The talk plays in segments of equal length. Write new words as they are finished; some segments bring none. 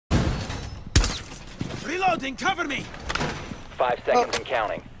Reloading, cover me! 5 seconds and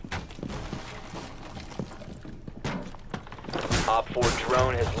counting. Op 4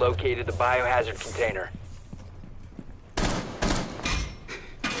 drone has located the biohazard container.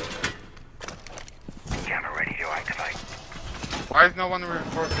 Camera ready to activate. Why is no one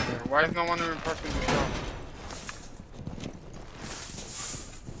reinforcing here? Why is no one reinforcing the shot?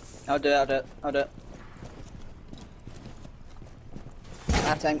 I'll do it.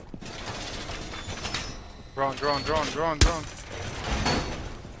 Half time. Drone.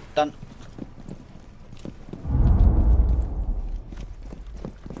 Done.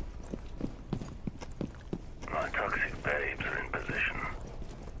 My toxic babes are in position.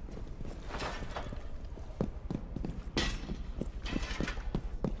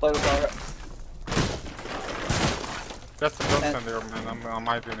 Play with fire. That's the gun center, man. I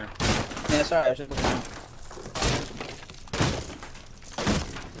might be there. Yeah, sorry, I should have done.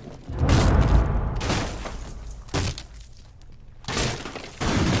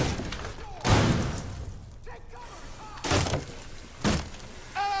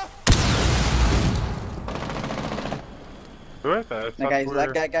 Do it?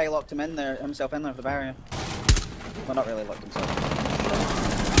 That guy locked himself in there with the barrier. Well, not really locked himself.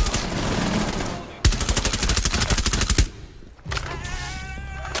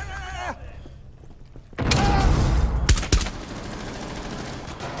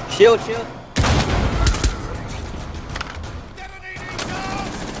 Shield!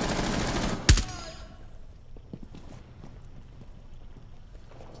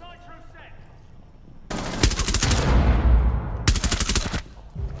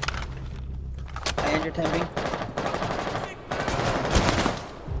 I injured Temping.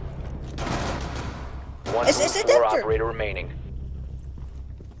 One floor operator remaining.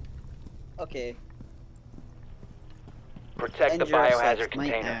 Okay. Protect the Danger biohazard assets, my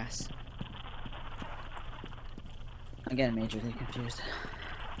container. ass. I'm getting majorly confused.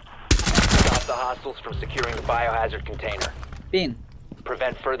 Stop the hostiles from securing the biohazard container. Bean.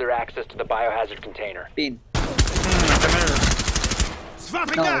 Prevent further access to the biohazard container. Bean.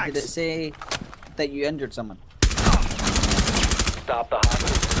 Swapping No, bags! did it say that you injured someone? Stop the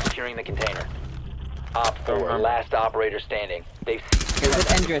hostiles from securing the container. Op 4, last operator standing. They've It was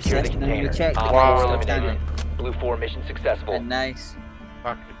injury secured the assessment and we container. checked the Op guy 4 was still eliminated. standing. Blue 4 mission successful. And nice.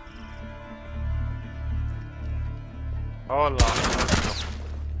 Fuck it. Hola.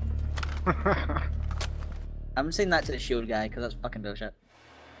 I'm saying that to the shield guy because that's fucking bullshit.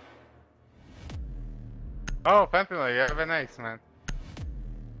 Oh, Fentanyl, you have an ace, man.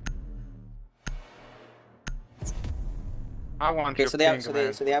 I want Okay, your so ping,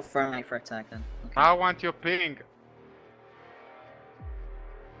 they have firmly for attack then. Okay. I want your ping.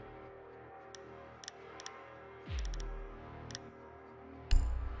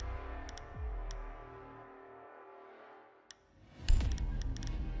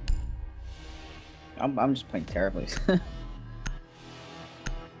 I'm just playing terribly.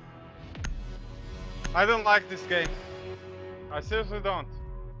 I don't like this game. I seriously don't.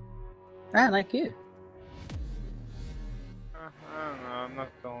 Ah, like you. I don't know, I'm not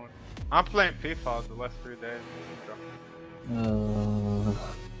going. I'm playing FIFA the last 3 days.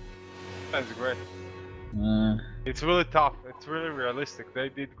 That's great. It's really tough. It's really realistic. They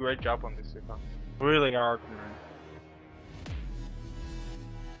did great job on this FIFA. Really hard, man.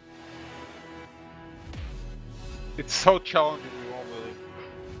 It's so challenging, you won't believe.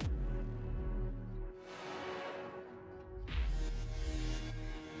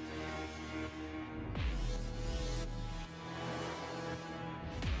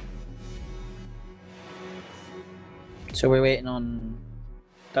 So we're waiting on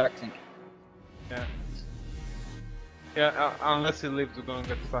Dark Sync. Yeah. Yeah, unless he leaves, we're gonna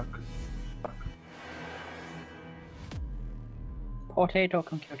get stuck. Potato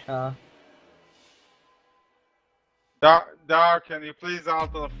computer. Dark, can you please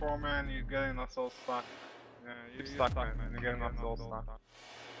alter the format? You're getting us all stuck. Yeah, you're stuck, man. You're getting us all stuck.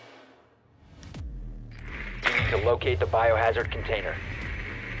 Team to locate the biohazard container.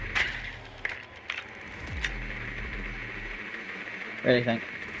 Really think.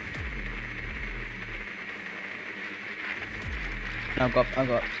 I'll go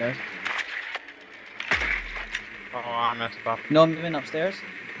upstairs. Oh, I messed up. No, I'm moving upstairs.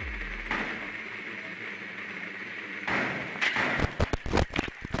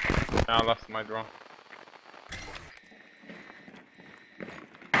 I lost my drone.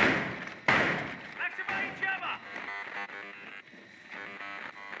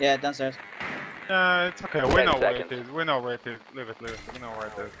 Yeah, downstairs. Yeah, it's okay. We know where it is. We know where it is. Leave it. We know where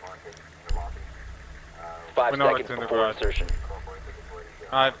it is. 5 We know seconds it's in the before garage. insertion.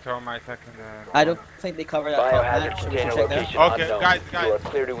 I've thrown my tech in the... I don't think they cover that top Biohazard hatch, so we should container check there. location Okay, unknown. guys. You are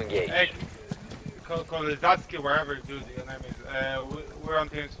clear to engage. Hey, Kolezacki, wherever dude your name is, we're on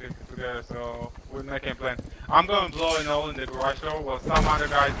Teamspeak together, so we're making plans. I'm going to blow a hole in the garage door while some other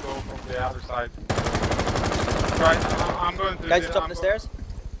guys go from the other side. I'm going to... Guys, top of the stairs.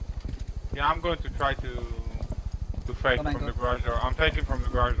 Yeah, I'm going to try to fake Come on, from go. the garage door. I'm faking from the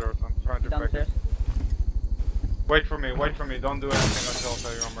garage door, so I'm trying to fake Downstairs. it. Wait for me, don't do anything until I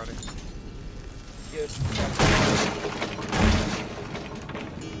tell you I'm ready.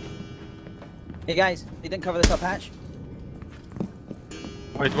 Hey guys, they didn't cover the top hatch.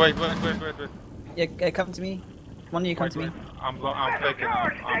 Wait. Yeah, come to me. One of you come to me. I'm faking,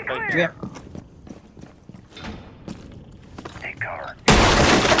 I'm Come faking. here. Take cover.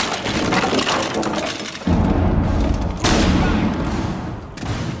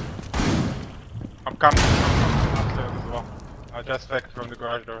 I'm coming upstairs as well. I just faked from the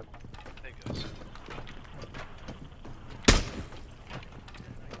garage door.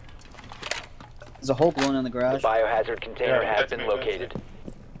 There's a hole blown in the The garage. biohazard container Yeah, has that's been me, that's located.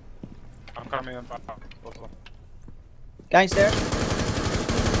 I'm coming in back up also. Guys there.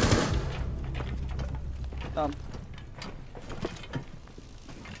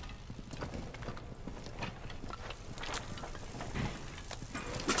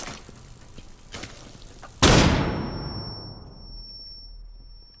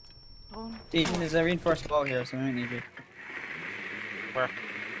 Ethan, there's a reinforced wall here, so I don't need you. Where?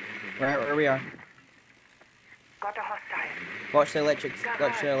 Where we are. Got a hostile. Watch the electric.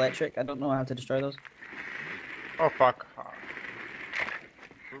 Watch the electric. I don't know how to destroy those. Oh fuck.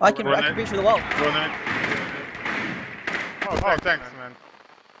 I can reach for the wall. Grenade. Oh, thanks man.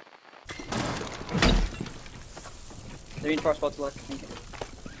 The reinforced wall's left. Thank you.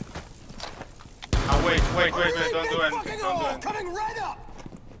 Oh, wait, don't do anything, Coming right up!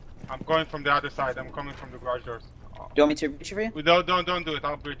 I'm going from the other side, I'm coming from the garage doors. Do you want me to reach for you? Don't do it,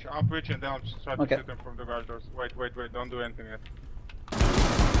 I'll breach and then I'll just try to Okay. shoot them from the garage doors. Wait, don't do anything yet.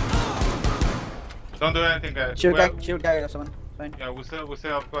 Don't do anything guys. Shield guy or someone. Fine. Yeah, we still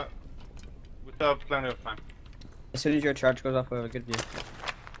have plenty of time. As soon as your charge goes off, we have a good view.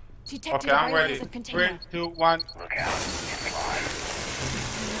 Detected Okay, I'm ready. biohazard 3, container. 2, 1. Look out. Fly.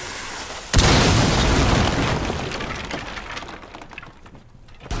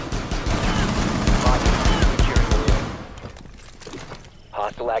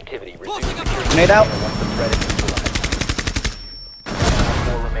 Hostile activity. Resume security. Grenade out. Once the threat is neutralized.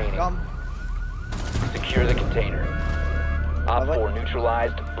 4 remaining. Come. Secure the container. Op 4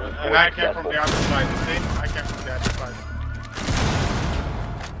 neutralized. Brute And I force came from successful. the other side, you see? I came from the other side.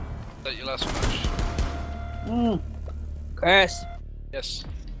 Is that your last match? Chris. Yes.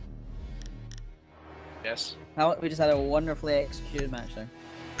 Yes. We just had a wonderfully executed match there.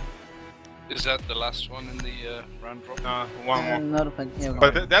 Is that the last one in the round drop? No, one more. Not a thing. Yeah,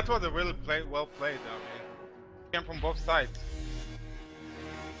 But that was a really well played, I mean. Came from both sides.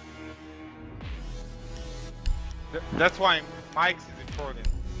 That's why Mike's is important.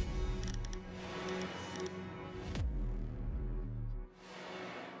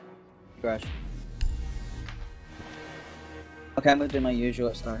 Garage. Okay, I'm gonna do my usual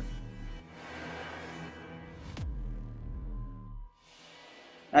at start.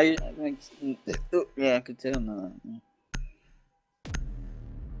 Yeah, I could tell him that. Yeah.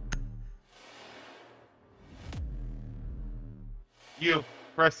 You,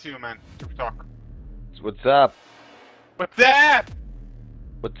 press you, man, to talk. What's up? What's that?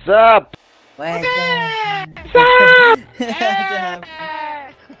 What's up? What's up?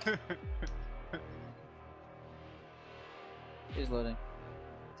 He's loading.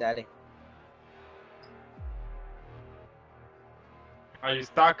 Daddy. Are you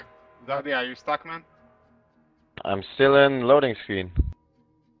stuck? Zaddy, are you stuck, man? I'm still in loading screen.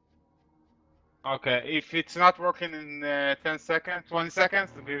 Okay, if it's not working in 10 seconds, 20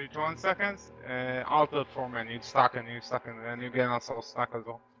 seconds, to give you 20 seconds, Alt F4 man, you're stuck and you get also stuck as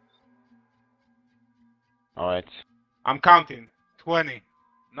well. Alright. I'm counting. 20,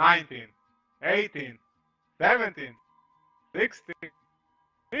 19, 18, 17, 16,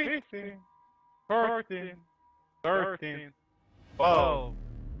 15, 14, 13, 12,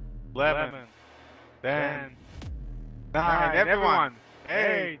 11, 10, 9, everyone,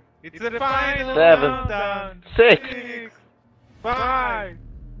 8, it's the final 7, countdown. 6, 5,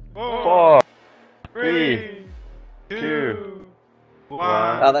 4, 3, 2, 1.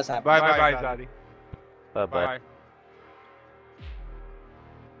 Oh, that's happening. Bye, Zaddy. bye bye. Bye.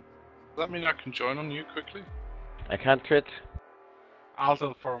 Does that mean I can join on you quickly? I can't crit. Alt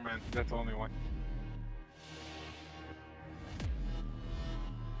F4 man, that's the only one.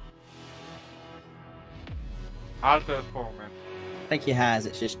 Alpha 4, man. I think he has,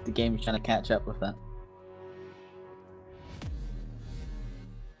 it's just the game's trying to catch up with that.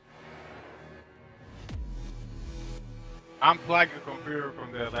 Unplug the computer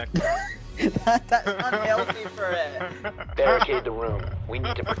from the electric. That's unhealthy for it. Barricade the room. We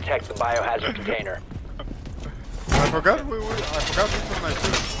need to protect the biohazard container. I forgot which one I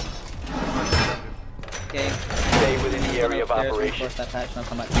shoot. Okay. Stay within the area of operation. That patch, and I'll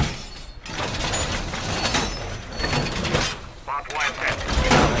come back. Mark one set.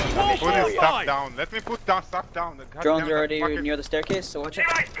 Mission Put his area. stuff down. Let me put down stuff down. God Drones damn are it, already fucking- near the staircase, so watch it.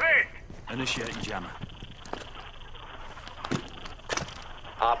 Device placed. Initiating jammer.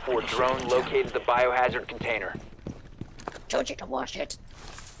 Op 4 drone located the biohazard container. Told you to wash it.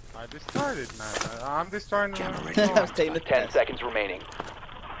 I destroyed it, man. I'm destroying I was taking the 10 test. seconds remaining.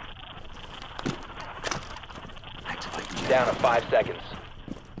 Activating jammer. Down to 5 seconds.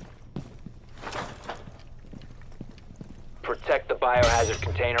 Protect the biohazard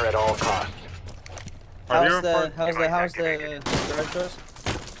container at all costs. Are you How's the important? garage doors?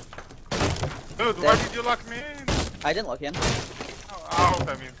 Dude, why did you lock me in? I didn't look in. Out,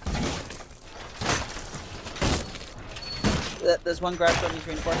 I mean. There's one garage door needs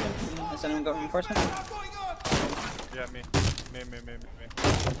reinforcement. Has anyone got reinforcement? Yeah, me.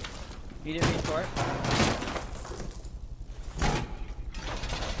 You didn't reinforce?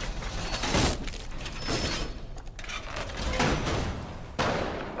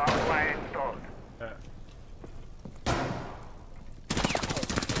 Barbed wire installed. Yeah.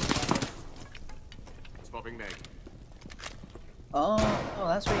 Swapping meg. Oh,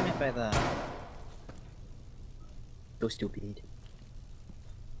 that's what you meant by that. So stupid.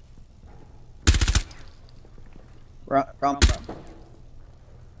 Wrong.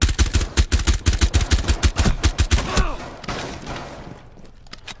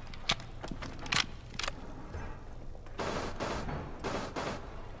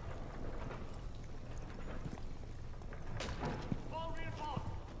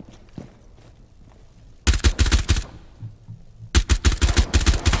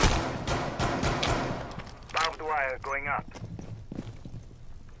 Barbed wire going up.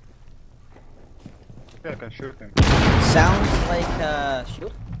 Yeah, I can shoot him. Sounds like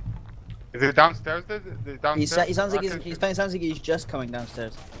shoot. Is it downstairs? Downstairs? He sounds like I can shoot. he sounds like he's just coming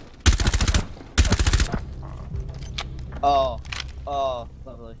downstairs. Oh,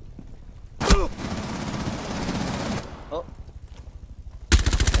 lovely. Oh.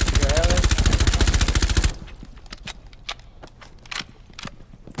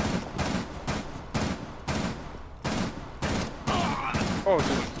 Oh,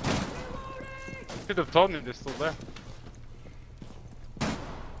 dude. Should have told me they're still there.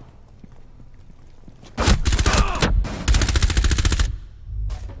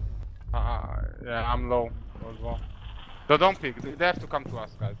 Yeah, I'm low as well. So don't pick. They have to come to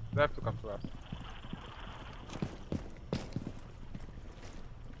us, guys. They have to come to us.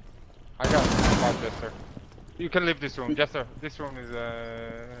 I got spot, Jester. You can leave this room, Jester. This room is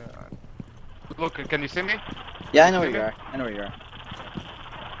Look, can you see me? Yeah, I know where you are. I know where you are.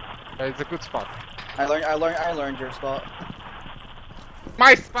 It's a good spot. I learned your spot.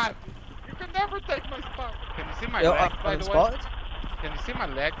 My spot! You can never take my spot! Can you see my Yo, legs, by the way? spotted? Can you see my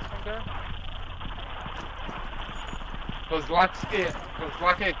legs from there? Cause lucky is in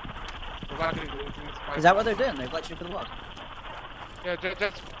spot. Is that what they're doing? They've let you for the block. Yeah,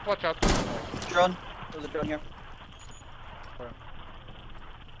 just watch out. Drone. There's a drone here. Where?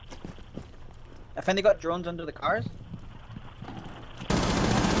 I think they got drones under the cars.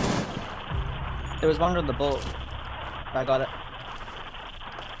 There was one under the boat. I got it.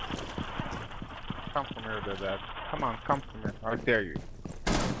 Come from here, Dad. Come on, come from here. I dare you.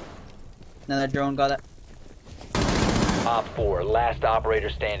 Another drone got it. Op 4, last operator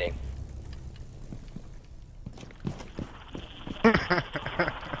standing.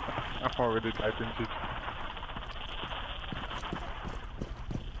 I'm already typing shit.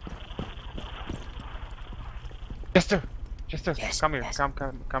 Jester! Yes, come here, yes. come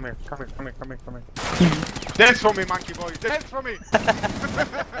here. Dance for me, monkey boy, dance for me!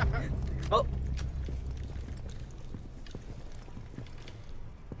 Oh.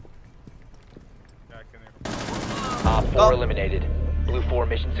 Yeah, I can hear. Op 4 Oh. eliminated. Blue 4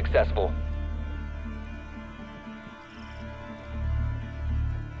 mission successful.